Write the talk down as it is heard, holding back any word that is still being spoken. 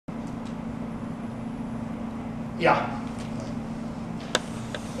Yeah.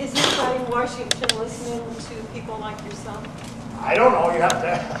 Is anybody in Washington listening to people like yourself? I don't know. You have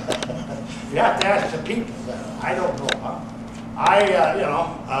to you have to ask the people. I don't know. You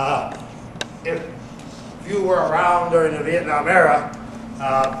know, if you were around during the Vietnam era,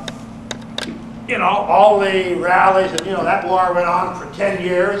 you know, all the rallies and, you know, that war went on for 10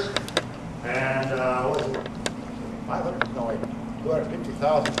 years, and what was it,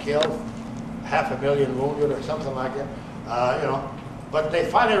 250,000 killed, 500,000 wounded or something like that, you know, but they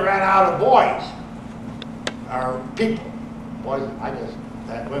finally ran out of boys, or people. Boys, I guess,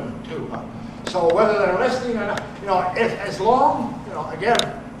 that women too, huh? So whether they're listening or not, you know, if, as long, you know, again,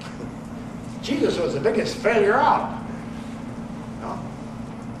 Jesus was the biggest failure out. You know?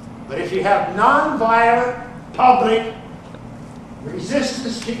 But if you have nonviolent, public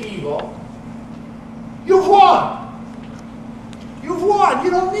resistance to evil, you've won. You've won.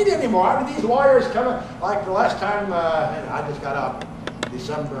 You don't need any more. I mean, these lawyers coming, like the last time, I just got out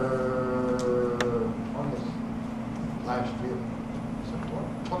December 20th, last year.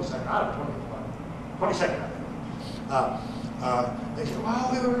 22nd, I don't know, 22nd, I think. They said, well,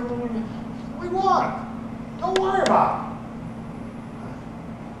 we won. Don't worry about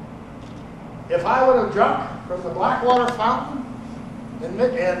it. If I would have drunk from the Blackwater Fountain in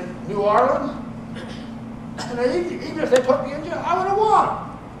New Orleans, and even if they put me in jail, I would have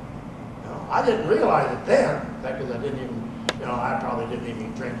won. You know, I didn't realize it then, because I didn't even, you know, I probably didn't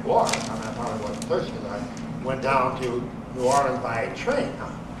even drink water. I mean, I probably wasn't thirsty because I went down to New Orleans by train.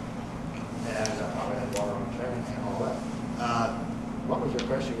 And I probably had water on the train and all that. What was your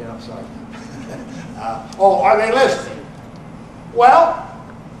question again? I'm sorry. Oh, are they listening? Well,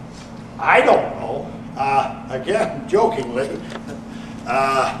 I don't know. Again, jokingly,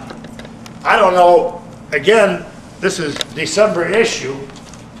 I don't know. Again, this is December issue.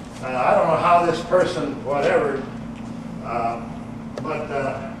 I don't know how this person, whatever, but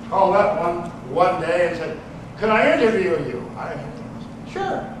called up one day and said, "Can I interview you?"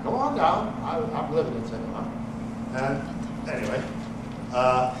 Sure, go on down. I'm living in St. Louis. And anyway,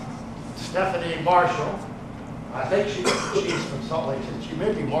 Stephanie Marshall, I think she's from Salt Lake City. She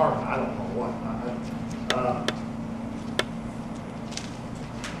may be Mormon, I don't know what.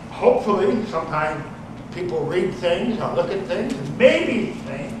 Hopefully, sometime people read things or look at things and maybe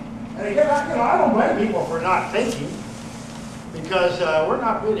think. And again, I don't blame people for not thinking, because we're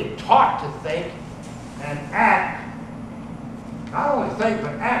not really taught to think and act. Not only think,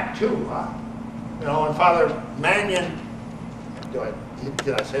 but act too, huh? You know, and Father Mangan,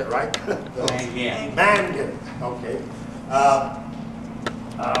 did I say it right? Mangan. Mangan, okay.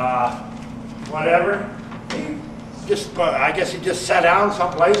 Whatever. He just, I guess he just sat down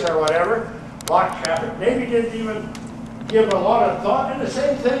someplace or whatever, blocked traffic, maybe didn't even give a lot of thought. And the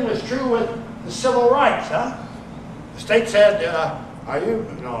same thing was true with the civil rights, huh? The state said, are you,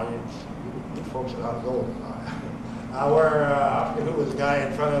 no, you folks are not as old as I. I forget who was the guy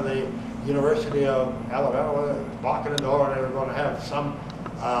in front of the University of Alabama blocking the door, and they were going to have some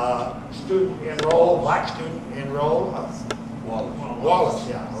student enroll, black student enroll. Wallace,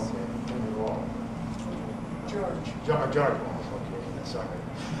 yeah, okay. George Wallace, okay, that's all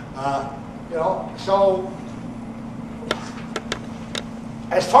right. You know, so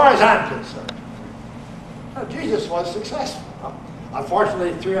as far as I'm concerned, Jesus was successful.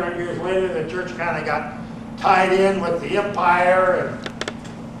 Unfortunately, 300 years later, the church kind of got tied in with the empire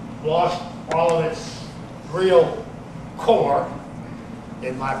and lost all of its real core,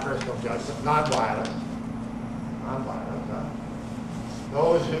 in my personal judgment, nonviolence.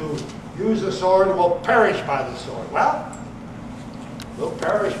 Those who use the sword will perish by the sword. Well, we'll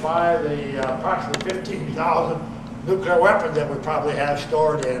perish by the approximately 15,000 nuclear weapons that we probably have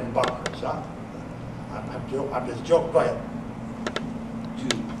stored in bunkers. Huh? I'm just joking. Go ahead. To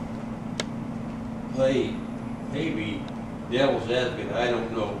play maybe devil's advocate, I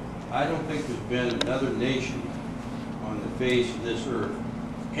don't know. I don't think there's been another nation on the face of this earth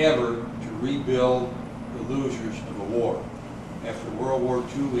ever to rebuild the losers of a war. After World War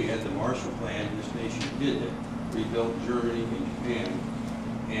II, we had the Marshall Plan. This nation did it. Rebuilt Germany and Japan.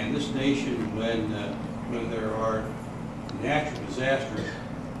 And this nation, when there are natural disasters,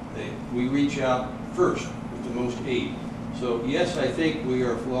 we reach out first with the most aid. So yes, I think we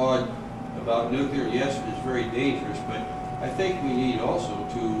are flawed about nuclear. Yes, it is very dangerous, but I think we need also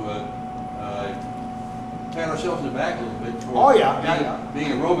to pat ourselves in the back a little bit for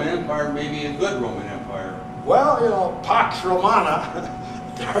being a Roman Empire, maybe a good Roman Empire. Well, you know, Pax Romana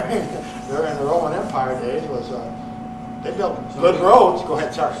during the Roman Empire days was they built good roads. Go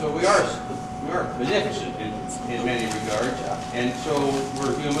ahead, sorry. So we are beneficent in many regards, and so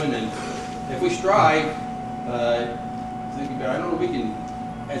we're human, and if we strive, think about, I don't know if we can,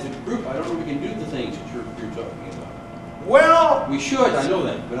 as a group, I don't know if we can do the things that you're talking about. Well, We should, I know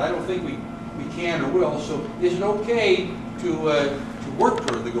that, but I don't think we can or will, so is it okay to work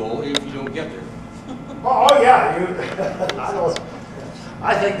toward the goal if you don't get there? oh yeah,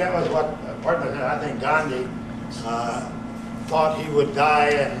 I think that was what, pardon me, I think Gandhi thought he would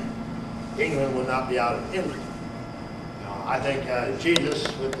die and England would not be out of India. I think Jesus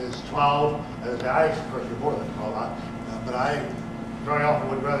with his 12, of course you're more than 12, but I very often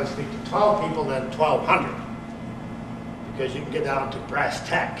would rather speak to 12 people than 1,200 because you can get down to brass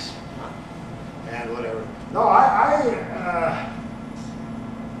tacks and whatever. No, I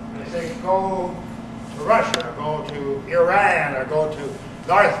say go to Russia, or go to Iran, or go to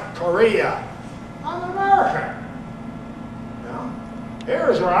North Korea. I'm American. You know?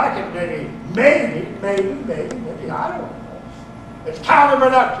 Here's where I can maybe, I don't know. It's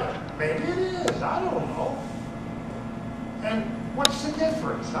counterproductive. Maybe it is, I don't know. And what's the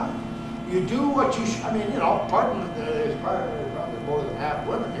difference, huh? You do what you I mean, you know, there's probably more than half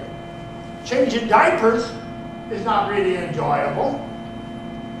women here. Changing diapers is not really enjoyable,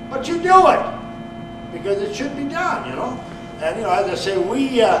 but you do it because it should be done, you know. And you know, as I say,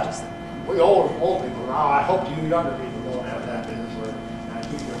 we old people now. I hope you younger people don't have that business where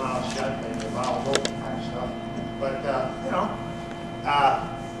keep your mouth shut and your mouth open kind of stuff. But you know,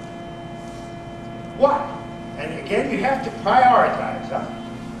 what? And again, you have to prioritize. Huh?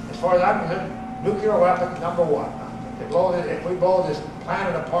 As far as I'm concerned, nuclear weapon number one. If we blow this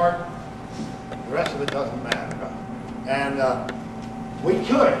planet apart, the rest of it doesn't matter. Huh? And we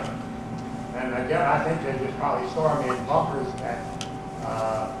could. And again, I think they just probably store me in bunkers at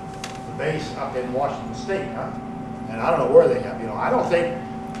the base up in Washington State. Huh? And I don't know where they have. You know, I don't think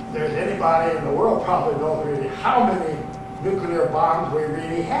there's anybody in the world probably knows really how many nuclear bombs we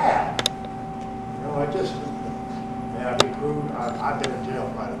really have. You know, it just. And I've been crude. I've been in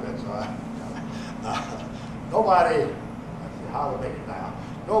jail quite a bit, so nobody, let's see how to make it now.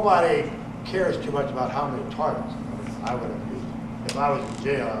 Nobody cares too much about how many toilets I would have used. If I was in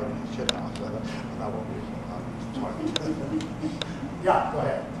jail, I would have used shit house, but I won't use toilets. Yeah, go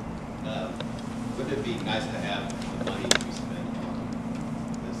ahead. Wouldn't it be nice to have the money we spend on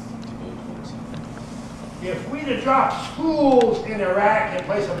this to go towards something? If we'd have dropped schools in Iraq in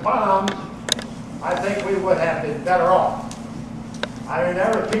place of bombs, I think we would have been better off. I mean,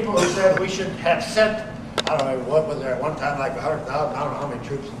 there were people who said we should have sent, I don't know, what was there at one time, like 100,000, I don't know how many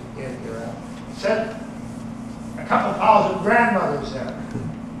troops in Iraq. Sent a couple thousand grandmothers there.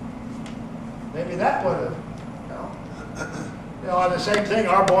 Maybe that would have, you know, and the same thing,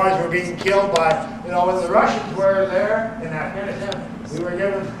 our boys were being killed by, you know, when the Russians were there in Afghanistan, we were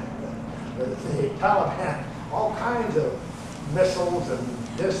given the Taliban all kinds of missiles and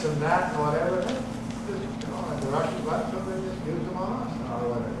this and that and whatever. You know, and the Russians left, so they just used them on us or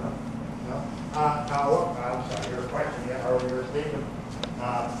whatever. You know? Now, I'm sorry, your question yet, or your statement?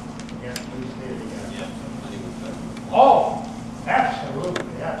 Again, please state it again. Yeah, money was better. Oh,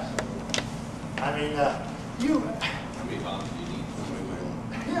 absolutely, absolutely. I mean, you. How many bombs do you need?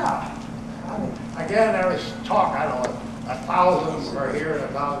 Yeah. I mean, again, there was talk, I don't know, 1,000 are here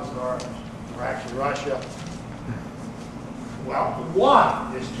and 1,000 are actually Russia. Well,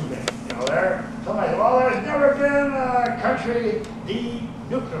 one is too many. You know, somebody, well, there's never been a country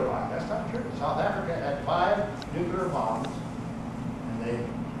denuclearized. That's not true. South Africa had 5 nuclear bombs, and they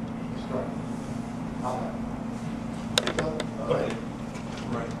destroyed them. How about?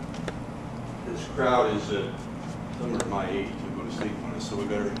 Right. This crowd is somewhere my age. We're going to sleep on us, so we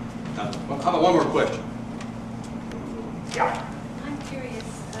better. How about one more question? Yeah. I'm curious,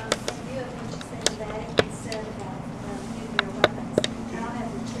 you have what you said about it, you said about nuclear weapons. How have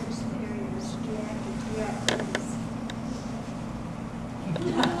the church superiors reacted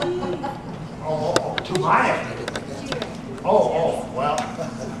To my opinion. Oh, well.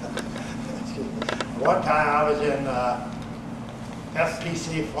 One time I was in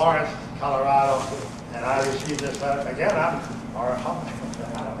FPC, Florence, Colorado, and I received this letter. Again,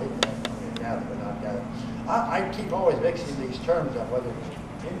 I keep always mixing these terms up, whether it's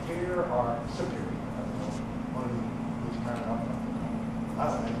inferior or superior. I don't know. One of these kind of, I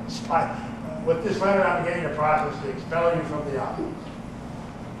don't know. It's fine. With this letter, I'm beginning the process to expel you from the office.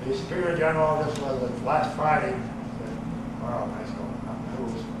 The Superior General, this was last Friday, oh, nice going, who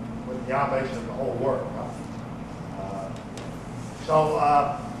was with the obligation of the whole work.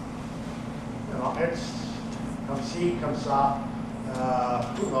 You know, it's come see, come saw,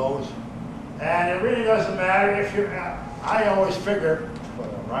 who knows. And it really doesn't matter if you're, I always figure,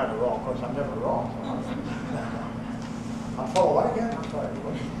 whether I'm right or wrong, of course I'm never wrong. So I'm full of what again? I'm sorry.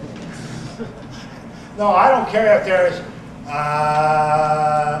 No, I don't care if there's,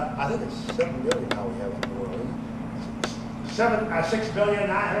 I think it's 7 billion now we have in the world, isn't it?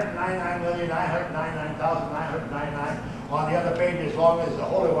 6,999,999,999 on the other page, as long as the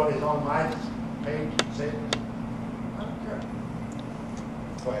holy one is on my page, say, I don't care.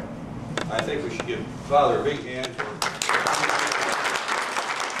 Go ahead. I think we should give Father a big hand for.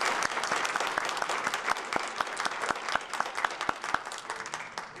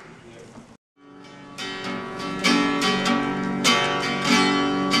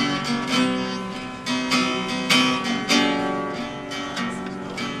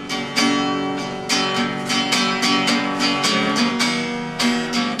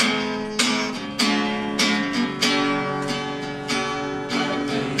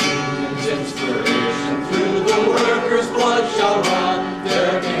 Inspiration through the workers' blood shall run.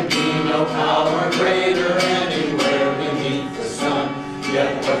 There can be no power greater anywhere beneath the sun.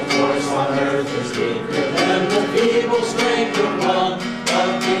 Yet what force on earth is weaker than the feeble strength of one?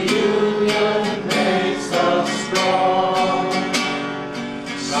 But the union makes us strong.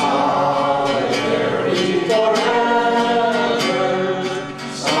 Solidarity forever.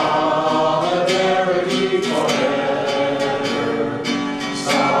 Solidarity forever.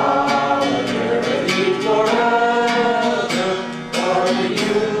 Solidarity forever, for the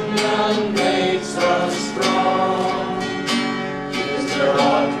union makes us strong. Is there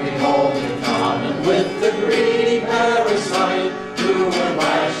aught we hold in common with